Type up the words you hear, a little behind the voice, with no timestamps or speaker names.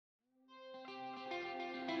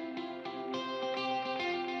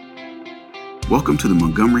Welcome to the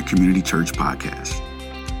Montgomery Community Church Podcast.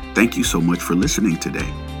 Thank you so much for listening today.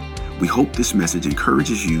 We hope this message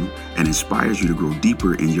encourages you and inspires you to grow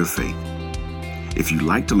deeper in your faith. If you'd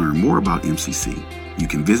like to learn more about MCC, you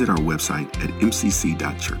can visit our website at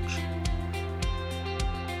mcc.church.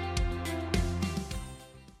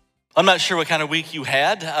 I'm not sure what kind of week you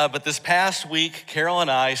had, but this past week, Carol and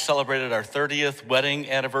I celebrated our 30th wedding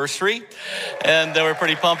anniversary, and we're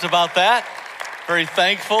pretty pumped about that. Very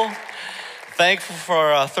thankful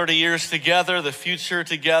for 30 years together, the future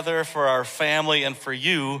together, for our family, and for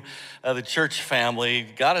you, the church family.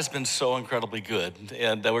 God has been so incredibly good,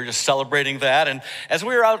 and we're just celebrating that. And as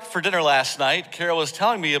we were out for dinner last night, Carol was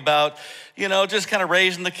telling me about, just kind of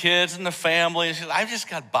raising the kids and the family. And she said, I've just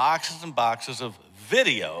got boxes and boxes of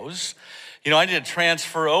videos. I need to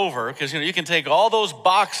transfer over because, you can take all those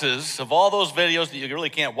boxes of all those videos that you really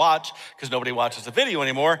can't watch because nobody watches the video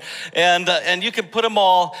anymore, and you can put them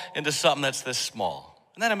all into something that's this small.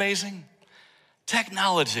 Isn't that amazing?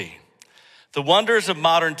 Technology, the wonders of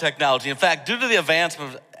modern technology. In fact, due to the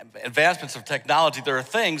advancements of technology, there are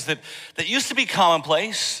things that used to be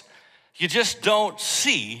commonplace you just don't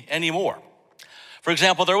see anymore. For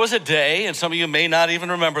example, there was a day, and some of you may not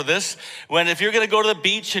even remember this, when if you're gonna go to the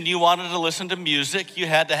beach and you wanted to listen to music, you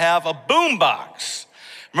had to have a boom box.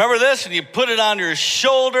 Remember this? And you put it on your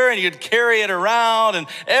shoulder and you'd carry it around and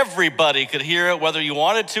everybody could hear it whether you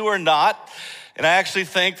wanted to or not. And I actually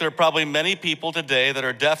think there are probably many people today that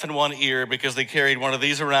are deaf in one ear because they carried one of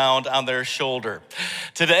these around on their shoulder.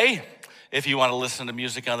 Today, if you wanna listen to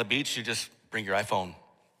music on the beach, you just bring your iPhone.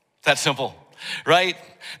 It's that simple. Right?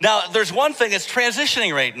 Now, there's one thing that's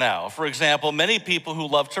transitioning right now. For example, many people who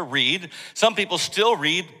love to read, some people still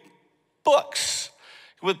read books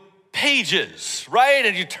with pages, right?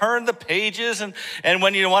 And you turn the pages, and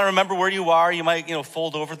when you want to remember where you are, you might,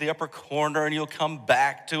 fold over the upper corner and you'll come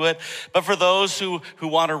back to it. But for those who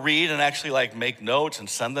want to read and actually make notes and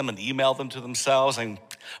send them and email them to themselves, and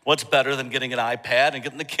what's better than getting an iPad and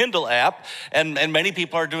getting the Kindle app? And many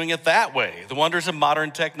people are doing it that way. The wonders of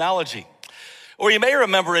modern technology. Or you may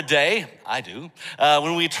remember a day, I do,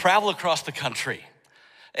 when we travel across the country.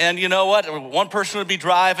 And you know what? One person would be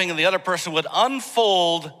driving and the other person would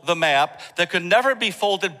unfold the map that could never be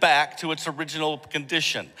folded back to its original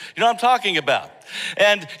condition. You know what I'm talking about?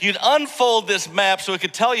 And you'd unfold this map so it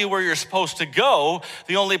could tell you where you're supposed to go.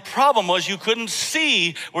 The only problem was you couldn't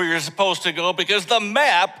see where you're supposed to go because the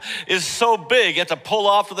map is so big. You have to pull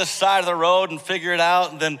off to the side of the road and figure it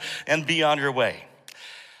out and be on your way.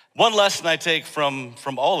 One lesson I take from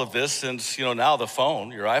all of this, since now your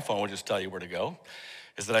iPhone will just tell you where to go,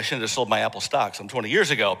 is that I shouldn't have sold my Apple stock some 20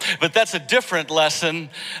 years ago. But that's a different lesson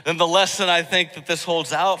than the lesson I think that this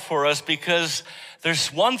holds out for us, because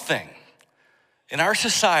there's one thing in our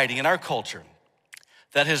society, in our culture,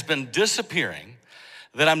 that has been disappearing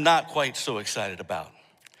that I'm not quite so excited about.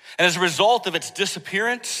 And as a result of its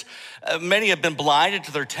disappearance, many have been blinded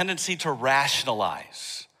to their tendency to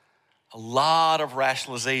rationalize. A lot of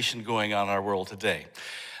rationalization going on in our world today.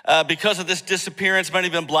 Because of this disappearance, many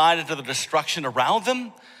have been blinded to the destruction around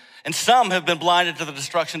them, and some have been blinded to the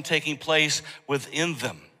destruction taking place within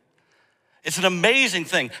them. It's an amazing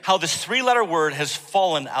thing how this three-letter word has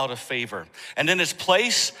fallen out of favor. And in its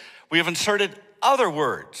place, we have inserted other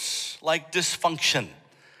words like dysfunction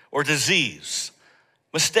or disease,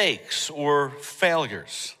 mistakes or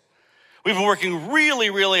failures. We've been working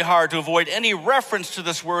really, really hard to avoid any reference to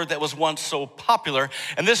this word that was once so popular.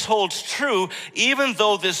 And this holds true even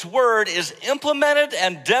though this word is implemented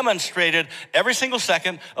and demonstrated every single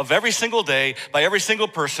second of every single day by every single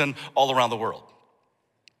person all around the world.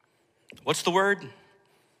 What's the word?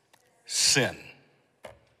 Sin.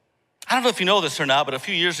 I don't know if you know this or not, but a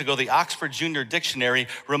few years ago, the Oxford Junior Dictionary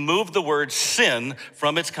removed the word sin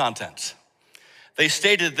from its contents. They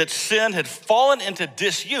stated that sin had fallen into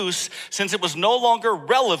disuse since it was no longer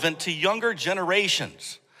relevant to younger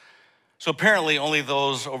generations. So apparently only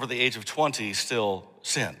those over the age of 20 still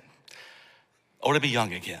sin. Oh, to be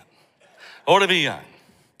young again. Oh, to be young.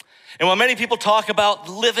 And when many people talk about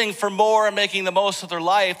living for more and making the most of their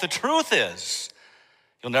life, the truth is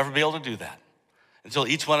you'll never be able to do that until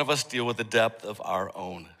each one of us deal with the depth of our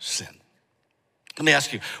own sin. Let me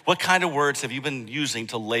ask you, what kind of words have you been using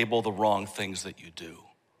to label the wrong things that you do?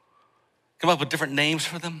 Come up with different names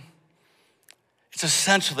for them? It's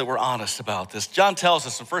essential that we're honest about this. John tells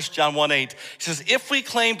us in 1 John 1:8, he says, if we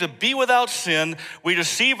claim to be without sin, we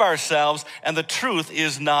deceive ourselves and the truth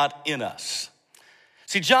is not in us.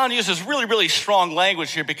 See, John uses really, really strong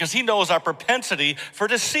language here because he knows our propensity for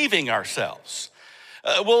deceiving ourselves.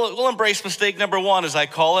 We'll embrace mistake number one, as I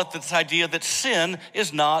call it, this idea that sin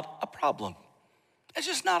is not a problem. It's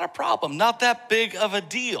just not a problem, not that big of a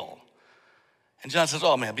deal. And John says,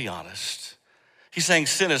 oh man, be honest. He's saying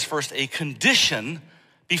sin is first a condition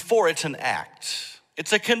before it's an act.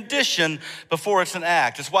 It's a condition before it's an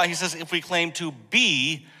act. It's why he says if we claim to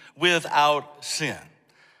be without sin.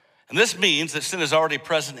 And this means that sin is already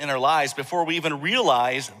present in our lives before we even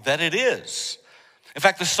realize that it is. In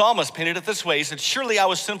fact, the psalmist painted it this way. He said, surely I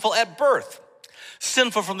was sinful at birth,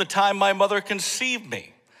 sinful from the time my mother conceived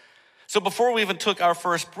me. So before we even took our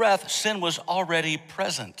first breath, sin was already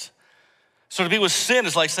present. So to be with sin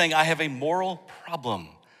is like saying I have a moral problem,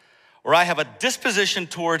 or I have a disposition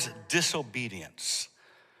towards disobedience.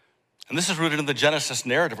 And this is rooted in the Genesis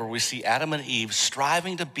narrative where we see Adam and Eve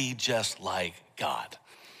striving to be just like God.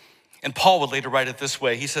 And Paul would later write it this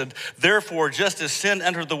way. He said, therefore, just as sin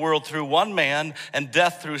entered the world through one man and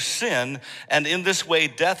death through sin, and in this way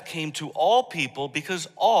death came to all people because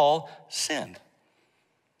all sinned.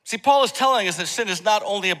 See, Paul is telling us that sin is not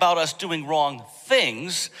only about us doing wrong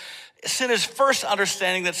things. Sin is first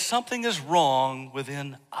understanding that something is wrong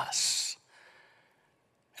within us.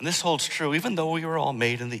 And this holds true even though we were all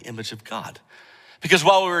made in the image of God. Because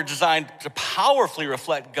while we were designed to powerfully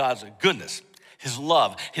reflect God's goodness, his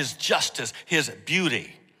love, his justice, his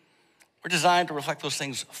beauty, we're designed to reflect those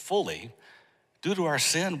things fully. Due to our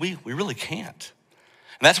sin, we really can't.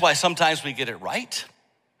 And that's why sometimes we get it right,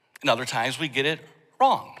 and other times we get it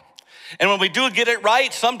wrong. And when we do get it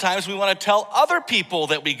right, sometimes we want to tell other people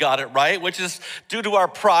that we got it right, which is due to our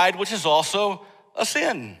pride, which is also a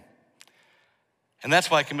sin. And that's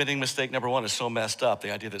why committing mistake number one is so messed up,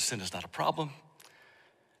 the idea that sin is not a problem.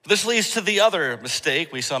 This leads to the other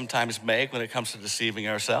mistake we sometimes make when it comes to deceiving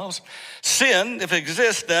ourselves. Sin, if it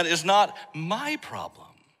exists, then is not my problem.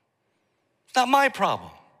 It's not my problem.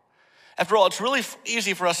 After all, it's really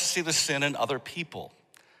easy for us to see the sin in other people.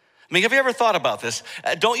 I mean, have you ever thought about this?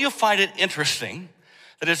 Don't you find it interesting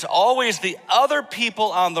that it's always the other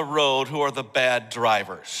people on the road who are the bad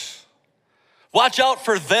drivers? Watch out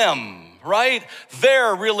for them. Right?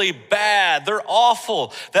 They're really bad. They're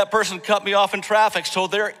awful. That person cut me off in traffic, so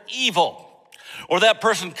they're evil. Or that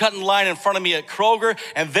person cut in line in front of me at Kroger,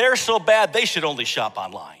 and they're so bad they should only shop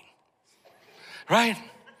online. Right?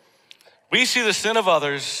 We see the sin of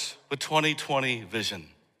others with 20/20 vision.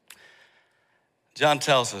 John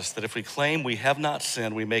tells us that if we claim we have not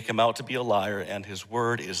sinned, we make him out to be a liar, and his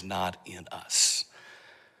word is not in us.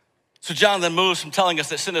 So John then moves from telling us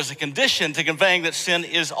that sin is a condition to conveying that sin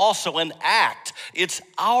is also an act. It's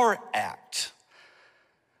our act.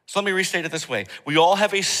 So let me restate it this way. We all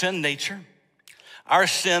have a sin nature. Our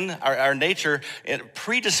sin, our nature, it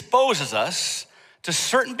predisposes us to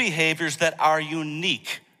certain behaviors that are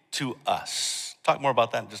unique to us. Talk more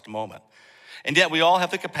about that in just a moment. And yet we all have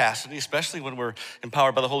the capacity, especially when we're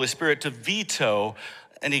empowered by the Holy Spirit, to veto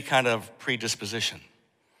any kind of predisposition.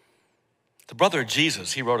 The brother of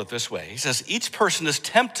Jesus, he wrote it this way. He says, each person is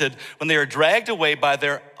tempted when they are dragged away by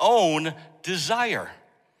their own desire.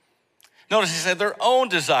 Notice he said their own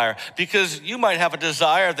desire, because you might have a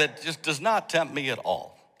desire that just does not tempt me at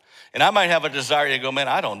all. And I might have a desire to go, man,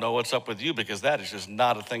 I don't know what's up with you because that is just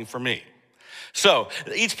not a thing for me. So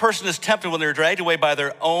each person is tempted when they're dragged away by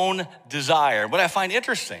their own desire. What I find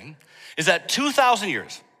interesting is that 2,000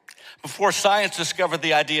 years before science discovered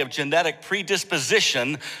the idea of genetic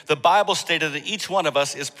predisposition, the Bible stated that each one of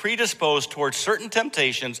us is predisposed towards certain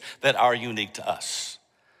temptations that are unique to us.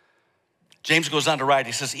 James goes on to write,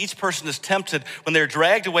 he says, each person is tempted when they're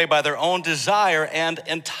dragged away by their own desire and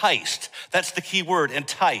enticed. That's the key word,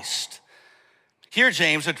 enticed. Here,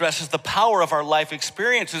 James addresses the power of our life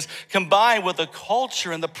experiences combined with the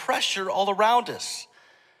culture and the pressure all around us.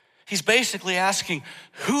 He's basically asking,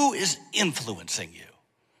 who is influencing you?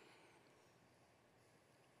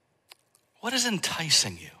 What is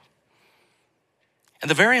enticing you? And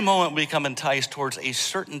the very moment we become enticed towards a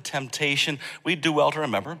certain temptation, we do well to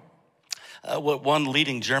remember what one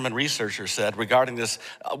leading German researcher said regarding this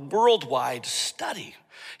worldwide study.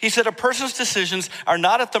 He said, a person's decisions are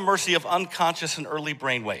not at the mercy of unconscious and early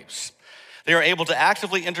brain waves. They are able to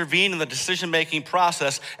actively intervene in the decision-making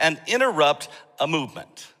process and interrupt a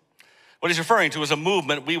movement. What he's referring to is a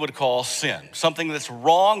movement we would call sin, something that's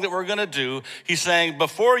wrong that we're gonna do. He's saying,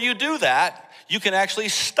 before you do that, you can actually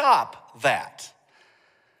stop that.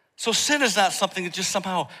 So sin is not something that just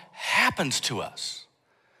somehow happens to us.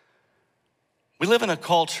 We live in a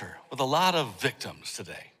culture with a lot of victims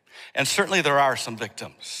today, and certainly there are some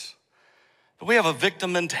victims. But we have a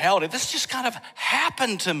victim mentality. This just kind of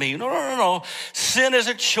happened to me. No. Sin is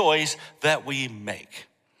a choice that we make.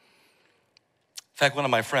 In fact, one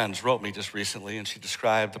of my friends wrote me just recently, and she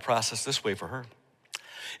described the process this way for her.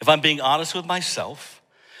 If I'm being honest with myself,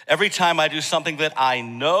 Every time I do something that I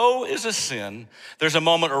know is a sin, there's a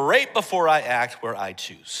moment right before I act where I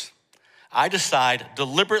choose. I decide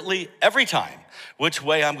deliberately every time which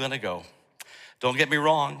way I'm gonna go. Don't get me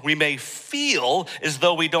wrong, we may feel as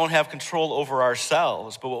though we don't have control over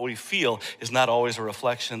ourselves, but what we feel is not always a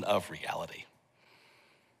reflection of reality.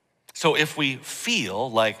 So if we feel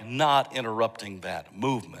like not interrupting that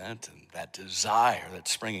movement and that desire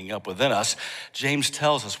that's springing up within us, James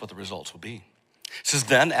tells us what the results will be. It says,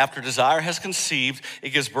 then after desire has conceived, it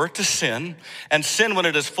gives birth to sin, and sin, when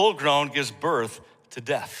it is full grown, gives birth to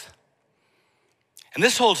death. And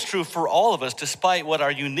this holds true for all of us, despite what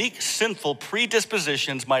our unique sinful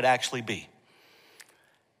predispositions might actually be.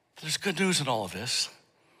 But there's good news in all of this.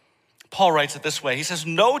 Paul writes it this way. He says,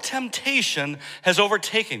 no temptation has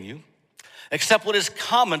overtaken you except what is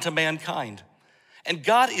common to mankind. And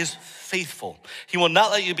God is faithful. He will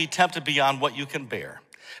not let you be tempted beyond what you can bear.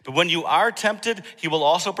 But when you are tempted, he will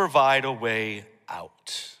also provide a way out.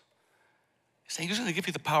 He's saying he's going to give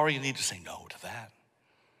you the power you need to say no to that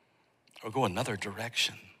or go another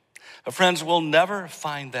direction. But friends, we'll never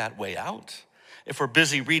find that way out if we're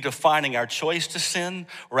busy redefining our choice to sin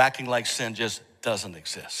or acting like sin just doesn't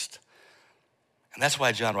exist. And that's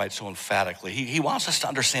why John writes so emphatically. He wants us to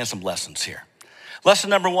understand some lessons here. Lesson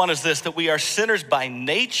number one is this, that we are sinners by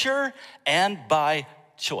nature and by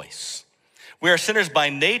choice. We are sinners by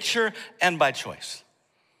nature and by choice.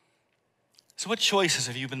 So what choices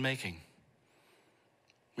have you been making?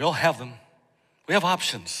 We all have them. We have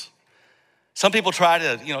options. Some people try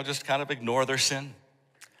to, just kind of ignore their sin.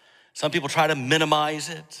 Some people try to minimize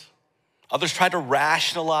it. Others try to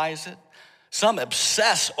rationalize it. Some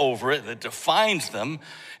obsess over it, that defines them,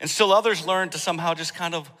 and still others learn to somehow just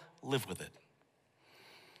kind of live with it.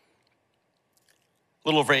 A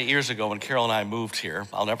little over 8 years ago when Carol and I moved here,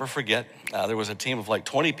 I'll never forget, there was a team of like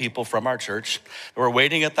 20 people from our church that were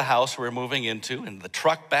waiting at the house we were moving into, and the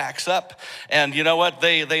truck backs up, and you know what?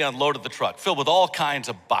 They unloaded the truck, filled with all kinds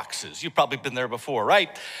of boxes. You've probably been there before, right?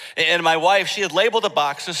 And my wife, she had labeled the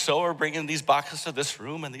boxes, so we're bringing these boxes to this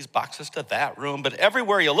room and these boxes to that room, but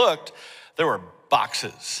everywhere you looked, there were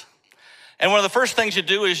boxes. And one of the first things you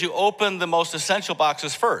do is you open the most essential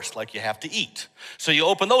boxes first, like you have to eat. So you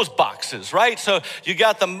open those boxes, right? So you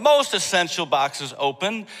got the most essential boxes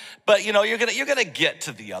open, but you're gonna get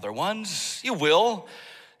to the other ones. You will.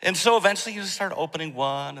 And so eventually you start opening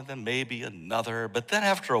one and then maybe another, but then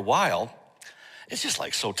after a while, it's just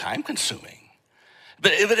like so time consuming.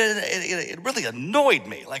 But it really annoyed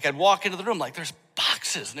me. Like I'd walk into the room like there's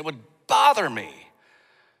boxes and it would bother me.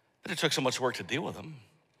 But it took so much work to deal with them.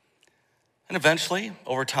 And eventually,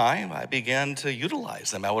 over time, I began to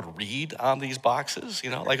utilize them. I would read on these boxes,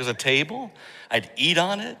 like as a table. I'd eat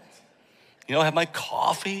on it, have my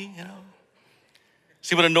coffee,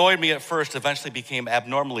 See, what annoyed me at first eventually became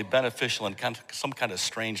abnormally beneficial in some kind of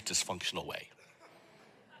strange dysfunctional way.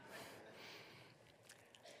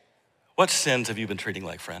 What sins have you been treating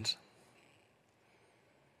like friends?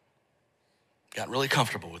 Gotten really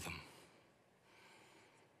comfortable with them.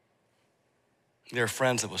 There are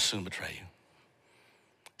friends that will soon betray you.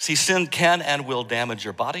 See, sin can and will damage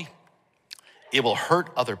your body. It will hurt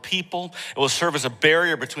other people. It will serve as a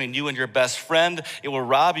barrier between you and your best friend. It will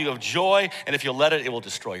rob you of joy, and if you let it, it will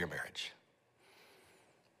destroy your marriage.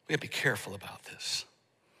 We have to be careful about this.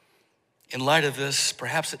 In light of this,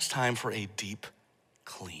 perhaps it's time for a deep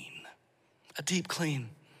clean. A deep clean.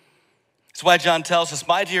 That's why John tells us,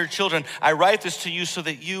 my dear children, I write this to you so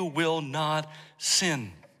that you will not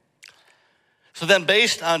sin. So then,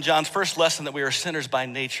 based on John's first lesson that we are sinners by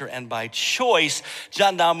nature and by choice,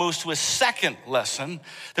 John now moves to his second lesson,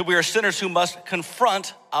 that we are sinners who must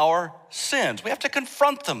confront our sins. We have to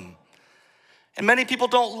confront them. And many people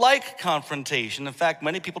don't like confrontation. In fact,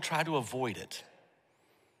 many people try to avoid it.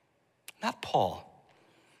 Not Paul.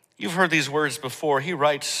 You've heard these words before. He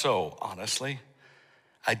writes so honestly,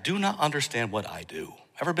 I do not understand what I do.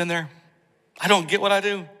 Ever been there? I don't get what I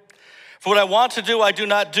do. For what I want to do, I do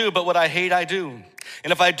not do, but what I hate, I do.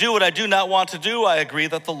 And if I do what I do not want to do, I agree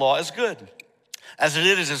that the law is good. As it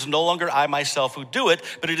is no longer I myself who do it,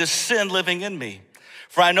 but it is sin living in me.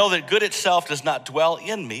 For I know that good itself does not dwell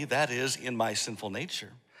in me, that is, in my sinful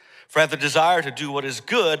nature. For I have the desire to do what is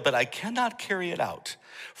good, but I cannot carry it out.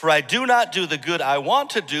 For I do not do the good I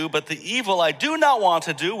want to do, but the evil I do not want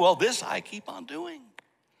to do, well, this I keep on doing.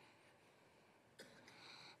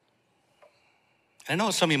 I know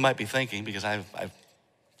what some of you might be thinking, because I've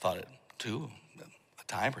thought it too, a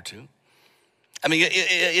time or two. I mean,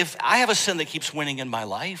 if I have a sin that keeps winning in my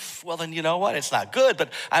life, well, then you know what? It's not good,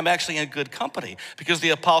 but I'm actually in good company, because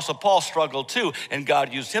the Apostle Paul struggled too, and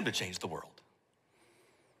God used him to change the world.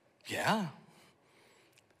 Yeah.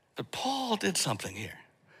 But Paul did something here.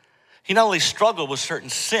 He not only struggled with certain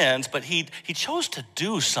sins, but he chose to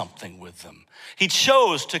do something with them. He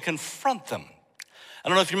chose to confront them. I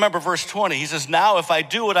don't know if you remember verse 20. He says, now if I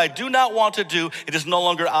do what I do not want to do, it is no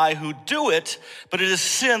longer I who do it, but it is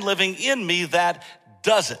sin living in me that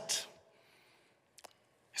does it.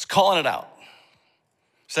 He's calling it out,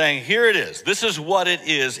 saying, here it is. This is what it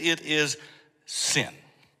is. It is sin.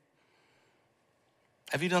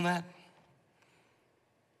 Have you done that?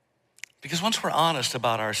 Because once we're honest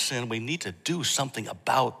about our sin, we need to do something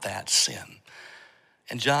about that sin.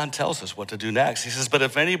 And John tells us what to do next. He says, but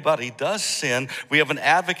if anybody does sin, we have an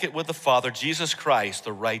advocate with the Father, Jesus Christ,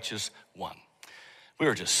 the righteous one. We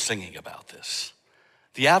were just singing about this.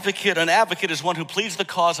 An advocate is one who pleads the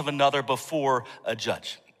cause of another before a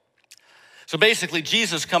judge. So basically,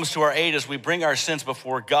 Jesus comes to our aid as we bring our sins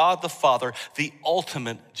before God the Father, the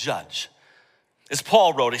ultimate judge. As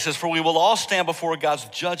Paul wrote, he says, for we will all stand before God's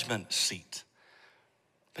judgment seat.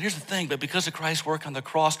 But here's the thing, but because of Christ's work on the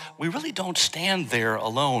cross, we really don't stand there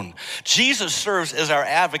alone. Jesus serves as our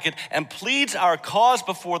advocate and pleads our cause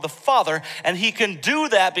before the Father, and he can do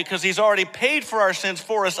that because he's already paid for our sins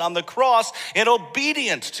for us on the cross in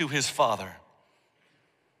obedience to his Father.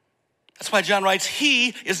 That's why John writes,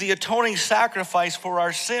 he is the atoning sacrifice for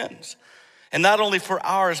our sins, and not only for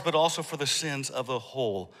ours, but also for the sins of the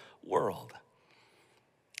whole world.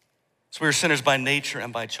 So we are sinners by nature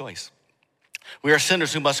and by choice. We are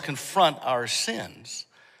sinners who must confront our sins.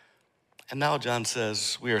 And now John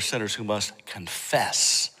says we are sinners who must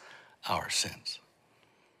confess our sins.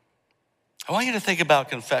 I want you to think about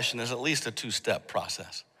confession as at least a two-step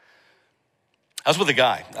process. I was with a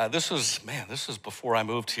guy. This was before I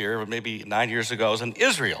moved here, maybe 9 years ago. I was in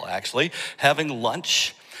Israel, actually, having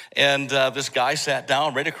lunch. And this guy sat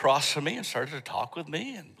down right across from me and started to talk with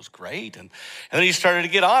me, and it was great. And then he started to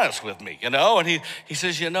get honest with me, And he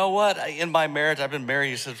says, you know what? In my marriage, I've been married,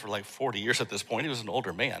 he said, for like 40 years at this point. He was an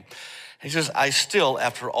older man. He says, I still,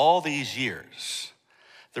 after all these years,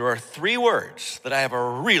 there are 3 words that I have a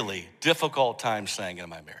really difficult time saying in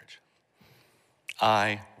my marriage.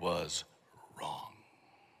 I was wrong.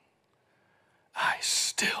 I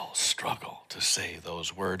still struggle to say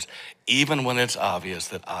those words, even when it's obvious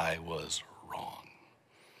that I was wrong.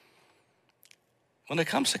 When it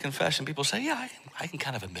comes to confession, people say, yeah, I can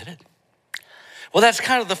kind of admit it. Well, that's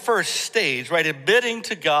kind of the first stage, right? Admitting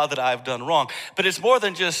to God that I've done wrong. But it's more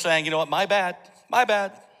than just saying, you know what, my bad.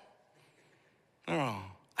 No,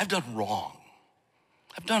 I've done wrong.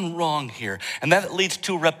 I've done wrong here. And that leads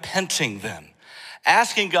to repenting then.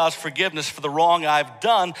 Asking God's forgiveness for the wrong I've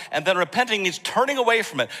done, and then repenting means turning away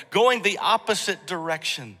from it, going the opposite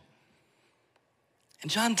direction.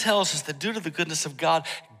 And John tells us that due to the goodness of God,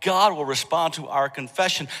 God will respond to our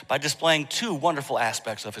confession by displaying 2 wonderful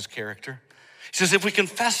aspects of his character. He says, if we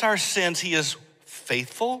confess our sins, he is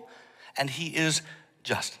faithful and he is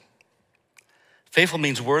just. Faithful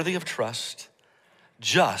means worthy of trust.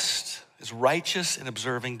 Just is righteous in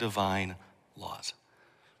observing divine laws.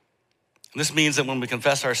 And this means that when we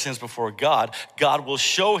confess our sins before God, God will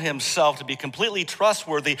show himself to be completely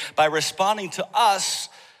trustworthy by responding to us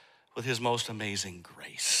with his most amazing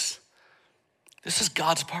grace. This is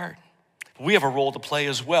God's part. We have a role to play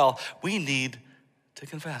as well. We need to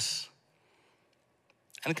confess.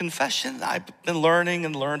 And confession, I've been learning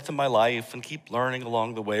and learned through my life and keep learning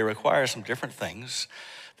along the way, requires some different things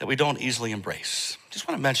that we don't easily embrace. Just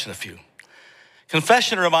want to mention a few.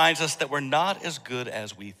 Confession reminds us that we're not as good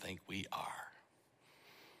as we think we are,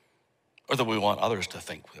 or that we want others to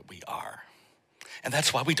think that we are. And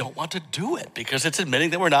that's why we don't want to do it, because it's admitting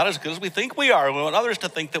that we're not as good as we think we are. We want others to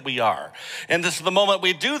think that we are. And this is the moment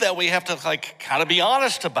we do that, we have to kind of be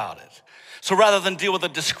honest about it. So rather than deal with a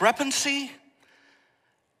discrepancy,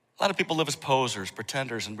 a lot of people live as posers,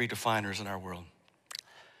 pretenders, and redefiners in our world.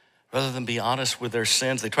 Rather than be honest with their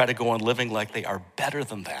sins, they try to go on living like they are better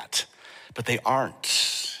than that. But they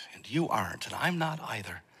aren't, and you aren't, and I'm not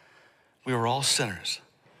either. We are all sinners.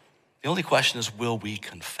 The only question is, will we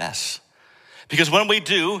confess? Because when we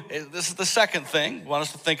do, this is the second thing I want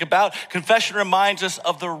us to think about. Confession reminds us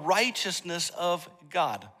of the righteousness of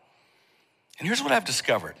God. And here's what I've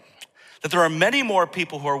discovered. That there are many more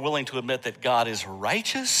people who are willing to admit that God is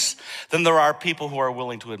righteous than there are people who are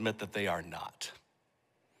willing to admit that they are not.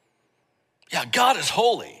 Yeah, God is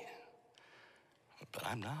holy, but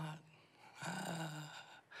I'm not.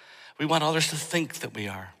 We want others to think that we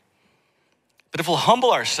are. But if we'll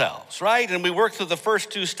humble ourselves, right, and we work through the first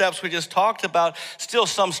 2 steps we just talked about, still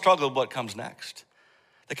some struggle with what comes next.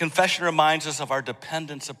 The confession reminds us of our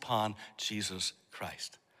dependence upon Jesus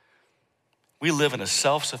Christ. We live in a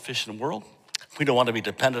self-sufficient world. We don't want to be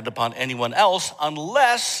dependent upon anyone else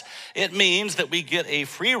unless it means that we get a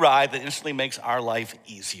free ride that instantly makes our life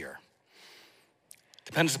easier.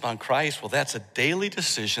 Dependence upon Christ, well, that's a daily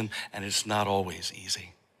decision, and it's not always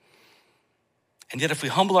easy. And yet if we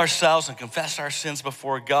humble ourselves and confess our sins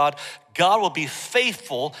before God, God will be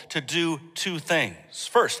faithful to do two things.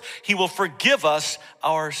 First, he will forgive us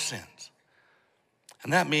our sins.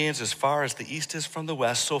 And that means as far as the east is from the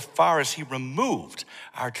west, so far as he removed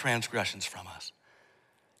our transgressions from us.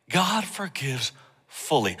 God forgives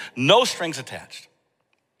fully, no strings attached.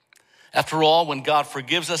 After all, when God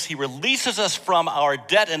forgives us, he releases us from our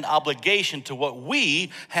debt and obligation to what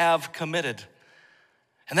we have committed.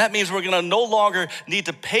 And that means we're gonna no longer need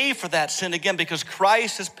to pay for that sin again because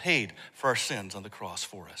Christ has paid for our sins on the cross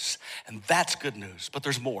for us. And that's good news, but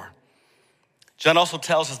there's more. John also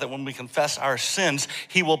tells us that when we confess our sins,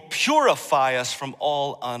 he will purify us from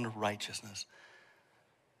all unrighteousness.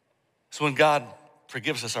 So when God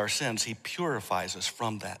forgives us our sins, he purifies us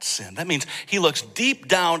from that sin. That means he looks deep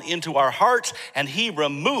down into our hearts and he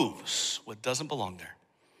removes what doesn't belong there.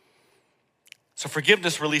 So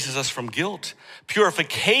forgiveness releases us from guilt.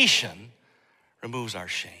 Purification removes our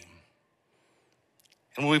shame.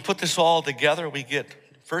 And when we put this all together, we get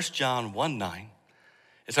 1 John 1:9.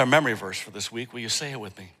 It's our memory verse for this week. Will you say it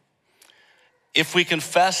with me? If we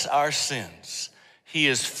confess our sins, he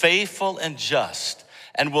is faithful and just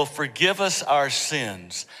and will forgive us our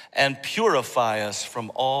sins and purify us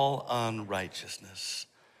from all unrighteousness.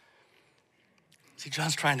 See,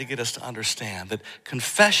 John's trying to get us to understand that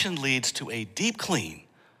confession leads to a deep clean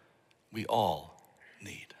we all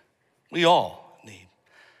need. We all need.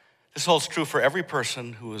 This holds true for every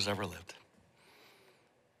person who has ever lived.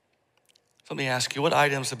 So let me ask you, what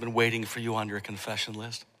items have been waiting for you on your confession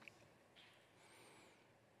list?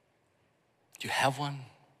 Do you have one?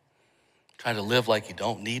 Trying to live like you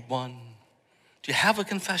don't need one? Do you have a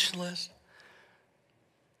confession list?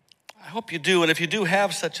 I hope you do, and if you do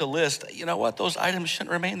have such a list, you know what? Those items shouldn't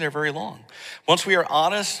remain there very long. Once we are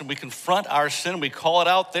honest and we confront our sin, we call it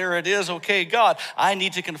out, there it is, okay, God, I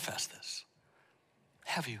need to confess this.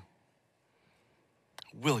 Have you?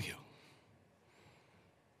 Will you?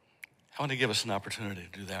 I want to give us an opportunity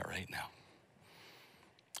to do that right now.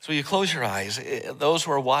 So you close your eyes. Those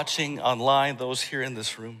who are watching online, those here in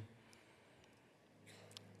this room,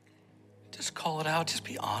 just call it out, just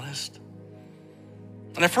be honest.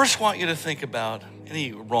 And I first want you to think about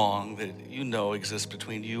any wrong that you know exists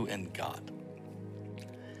between you and God.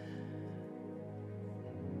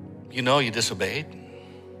 You know you disobeyed.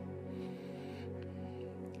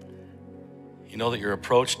 You know that your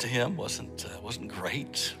approach to him wasn't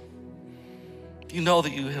great. You know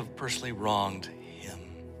that you have personally wronged him.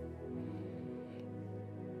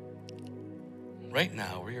 Right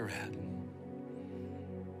now, where you're at,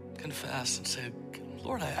 confess and say,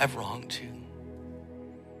 Lord, I've wronged you.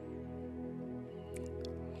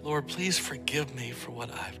 Lord, please forgive me for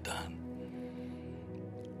what I've done.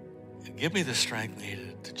 And give me the strength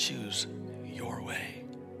needed to choose your way.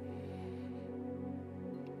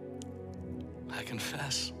 I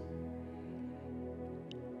confess.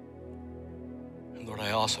 And Lord, I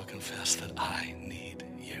also confess that I need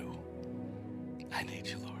you. I need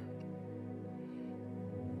you, Lord.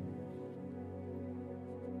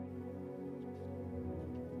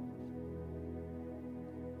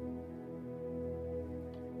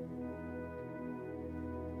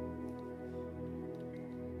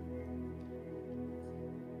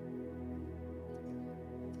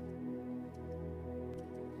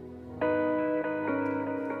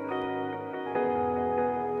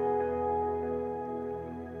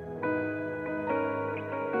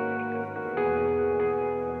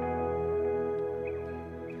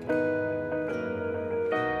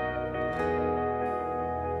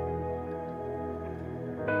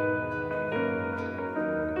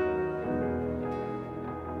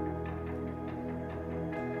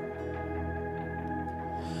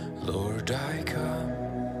 Lord, I come,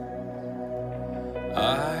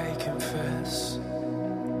 I confess,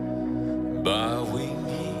 bowing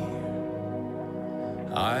here,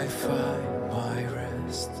 I find my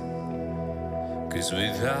rest, 'cause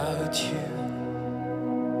without you,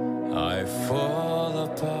 I fall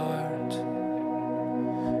apart.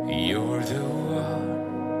 You're the one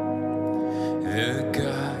that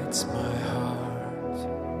guides my heart.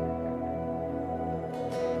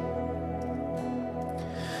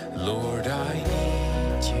 Lord, I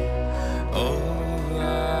need you, oh,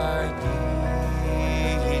 I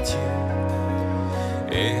need you.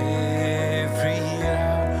 Every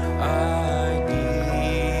hour I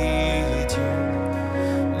need you.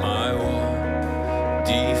 My one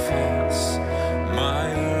defense, my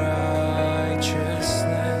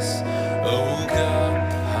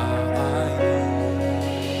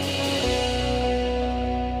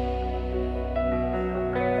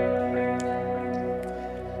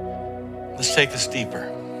take this deeper.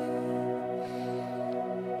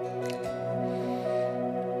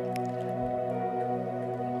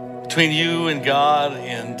 Between you and God,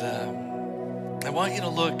 and I want you to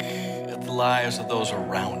look at the lives of those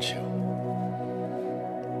around you.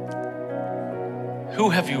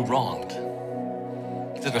 Who have you wronged?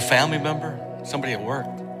 Is it a family member? Somebody at work?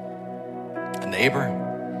 A neighbor?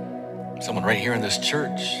 Someone right here in this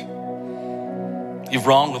church? You've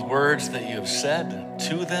wronged with words that you have said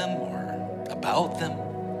to them or about them.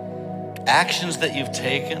 Actions that you've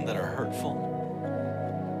taken that are hurtful.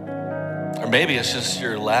 Or maybe it's just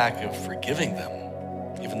your lack of forgiving them,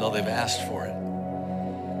 even though they've asked for it.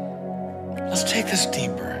 Let's take this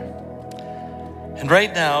deeper. And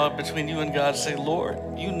right now, between you and God, say, Lord,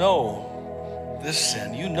 you know this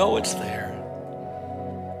sin. You know it's there.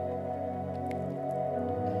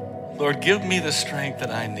 Lord, give me the strength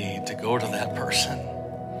that I need to go to that person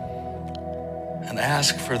and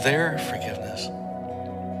ask for their forgiveness.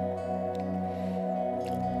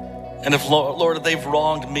 And if, Lord, if they've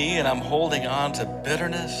wronged me and I'm holding on to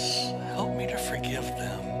bitterness, help me to forgive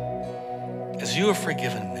them as you have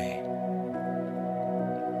forgiven me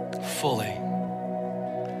fully.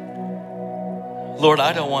 Lord,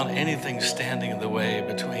 I don't want anything standing in the way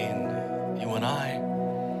between you and I,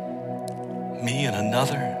 me and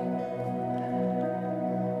another.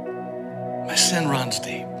 My sin runs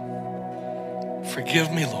deep.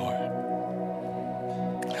 Forgive me, Lord.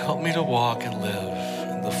 Help me to walk and live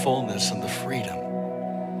in the fullness and the freedom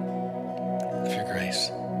of your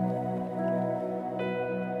grace.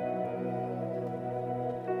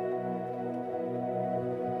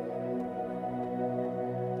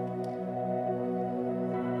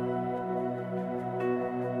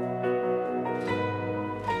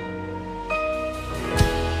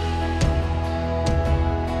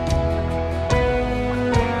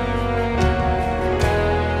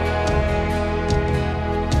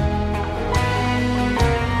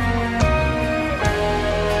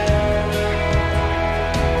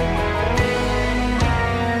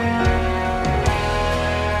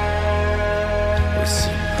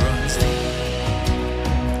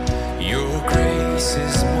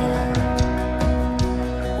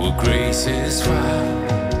 Grace is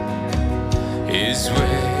found, is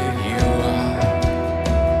where you are.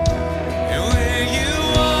 And where you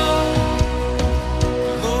are,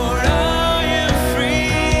 Lord, I am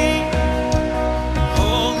free.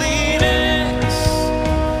 Holiness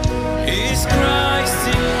is Christ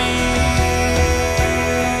in me.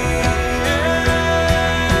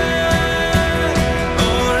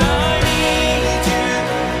 Lord, I need you.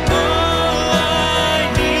 Oh,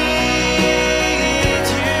 I need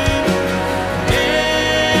you.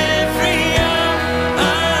 Every hour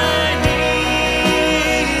I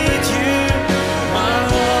need you. My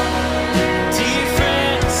one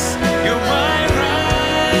defense, you're my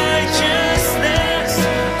righteousness.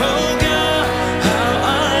 Oh God, how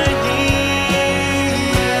I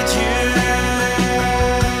need you.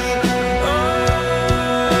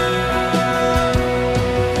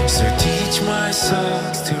 Oh, so teach my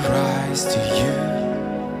songs to rise to you.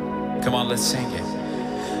 Come on, let's sing it.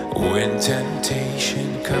 When temptation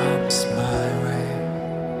comes my way,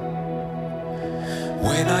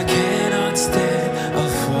 when I cannot stand, I'll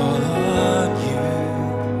fall on you.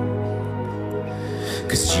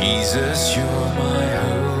 'Cause Jesus, you're my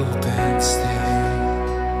hope and stay.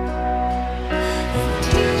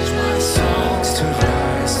 Teach my songs to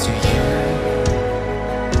rise to you.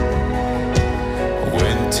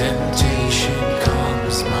 When temptation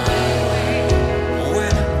comes my way,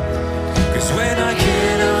 when I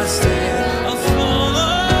cannot stand, I'll fall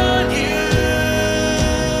on you.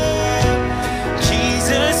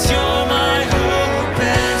 Jesus, you're my hope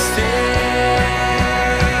and stay.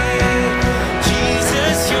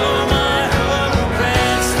 Jesus, you're my hope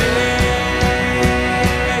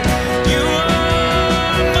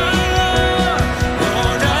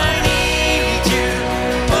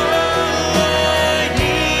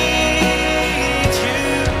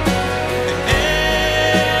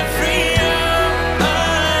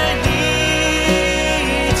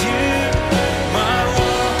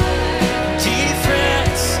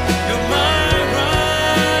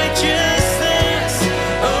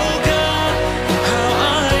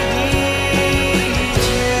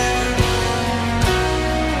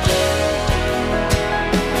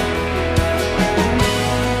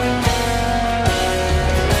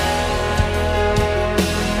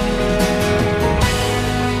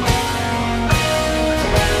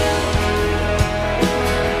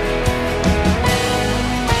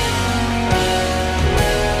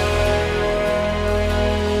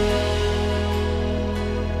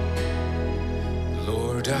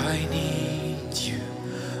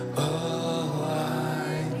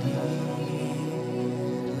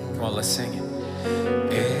Come on, let's sing it.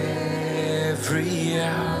 Every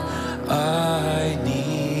hour I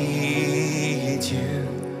need you,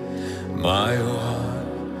 my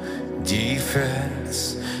one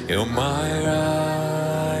defense, you're my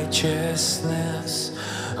righteousness.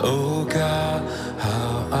 Oh God,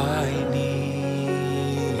 how I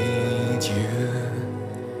need you.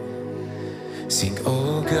 Sing,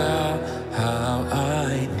 oh God, how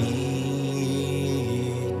I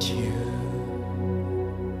need you.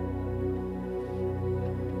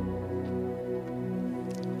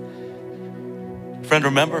 Friend,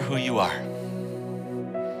 remember who you are.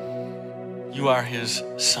 You are his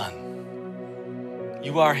son.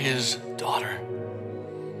 You are his daughter.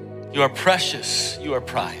 You are precious. You are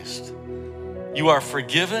prized. You are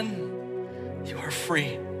forgiven. You are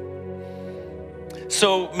free.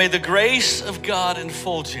 So may the grace of God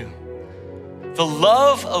enfold you, the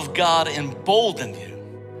love of God embolden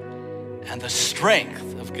you, and the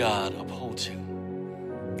strength of God uphold you.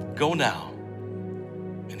 Go now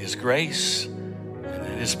in his grace and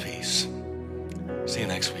in his peace. See you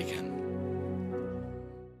next weekend.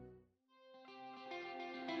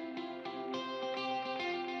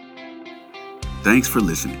 Thanks for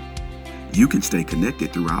listening. You can stay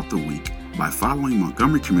connected throughout the week by following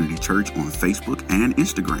Montgomery Community Church on Facebook and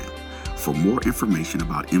Instagram. For more information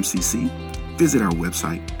about MCC, visit our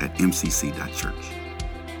website at mcc.church.